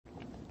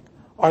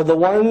are the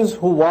ones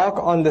who walk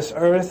on this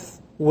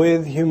earth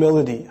with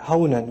humility,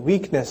 hawnan,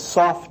 weakness,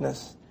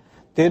 softness.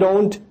 They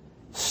don't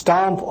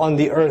stomp on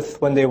the earth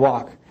when they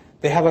walk.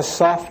 They have a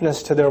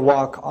softness to their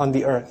walk on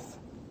the earth.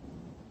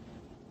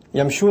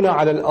 يَمْشُونَ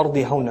عَلَى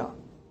الْأَرْضِ هَوْنًا.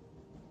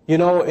 You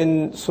know,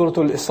 in Surah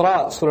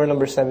Al-Isra, Surah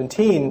number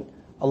 17,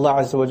 Allah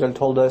Azza wa Jal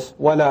told us,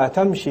 وَلَا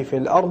تَمْشِ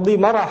فِي الْأَرْضِ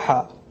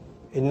مَرَحًا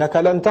إِنَّكَ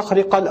لَن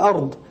تَخْرِقَ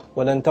الْأَرْضِ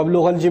وَلَن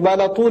تَبْلُغَ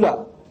الْجِبَالَ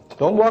طُولًا.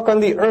 Don't walk on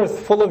the earth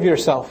full of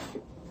yourself.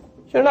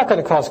 You're not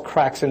going to cause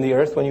cracks in the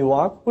earth when you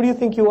walk. Who do you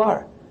think you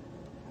are?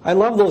 I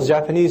love those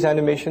Japanese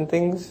animation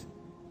things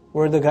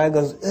where the guy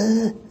goes,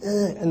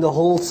 and the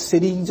whole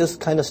city just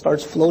kind of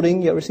starts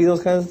floating. You ever see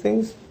those kinds of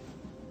things?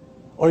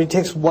 Or he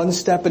takes one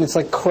step and it's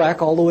like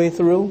crack all the way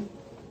through.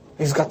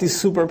 He's got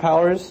these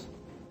superpowers.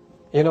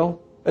 You know?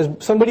 As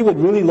somebody with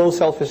really low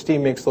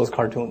self-esteem makes those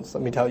cartoons,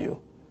 let me tell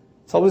you.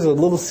 It's always a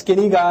little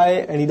skinny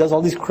guy and he does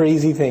all these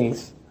crazy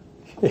things.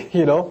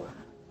 You know?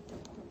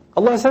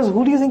 Allah says,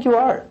 who do you think you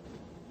are?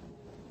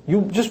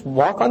 You just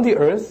walk on the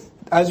earth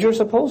as you're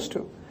supposed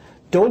to.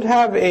 Don't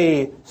have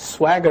a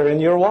swagger in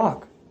your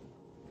walk.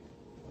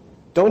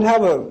 Don't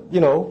have a,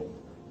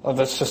 oh,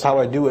 that's just how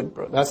I do it,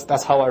 bro.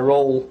 That's how I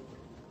roll.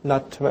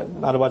 Not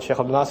about Shaykh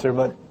Abdul Nasir,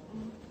 but,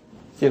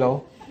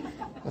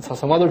 that's how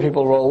some other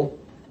people roll.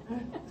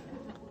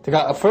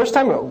 The first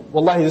time,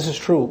 wallahi, this is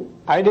true.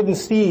 I didn't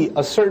see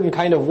a certain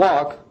kind of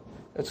walk.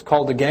 It's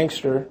called the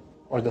gangster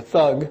or the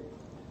thug.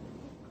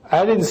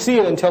 I didn't see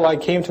it until I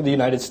came to the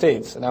United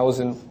States, and I was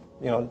in,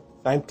 9th,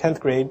 10th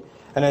grade,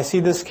 and I see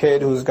this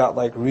kid who's got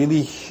like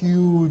really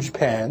huge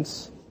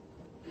pants,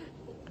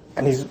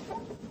 and he's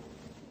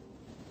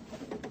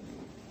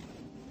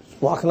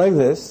walking like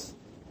this,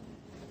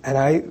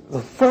 and the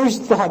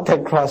first thought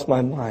that crossed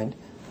my mind,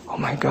 oh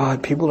my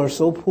God, people are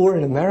so poor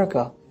in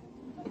America.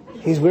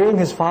 He's wearing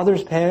his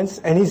father's pants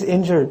and he's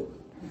injured.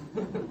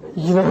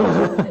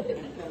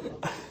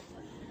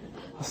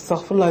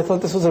 Astaghfirullah, I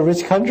thought this was a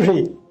rich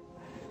country.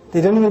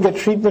 They didn't even get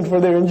treatment for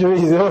their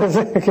injuries, you know what I'm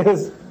saying?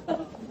 Because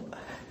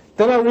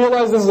then I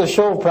realized this is a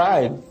show of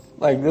pride.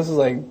 Like, this is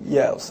like,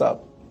 yeah, what's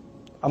up?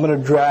 I'm going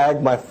to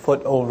drag my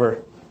foot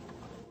over.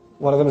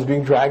 One of them is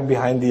being dragged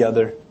behind the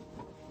other.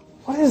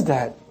 What is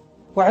that?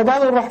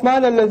 وَعِبَادُ الرَّحْمَنَ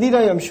الَّذِينَ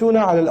يَمْشُونَ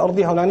عَلَى الْأَرْضِ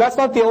هَوْنًا. And that's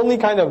not the only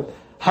kind of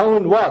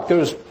hawn walk.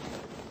 There's,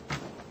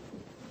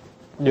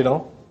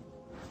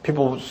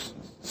 people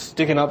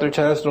sticking out their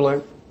chest. They're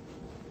like,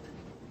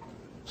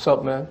 what's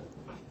up, man?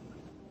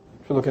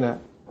 What you looking at?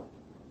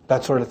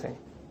 That sort of thing.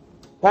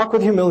 Walk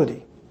with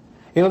humility.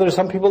 There's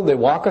some people, they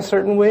walk a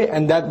certain way,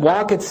 and that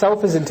walk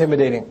itself is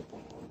intimidating.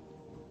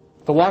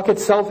 The walk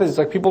itself is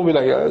like, people will be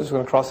like, I'm just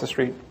going to cross the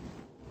street.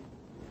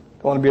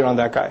 Don't want to be around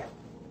that guy.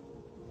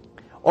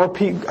 Or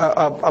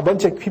a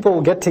bunch of people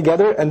will get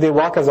together and they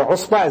walk as a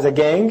usba, as a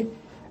gang,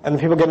 and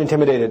people get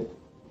intimidated.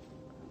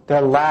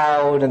 They're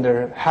loud and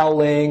they're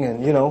howling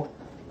and,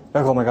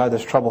 like, oh my God,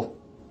 there's trouble.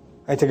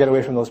 I need to get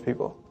away from those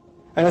people.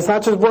 And it's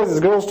not just boys, it's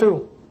girls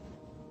too.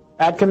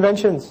 At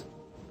conventions.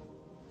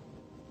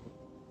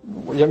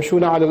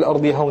 يَمْشُونَ عَلَى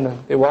الْأَرْضِ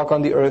هَوْنًا. They walk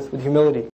on the earth with humility.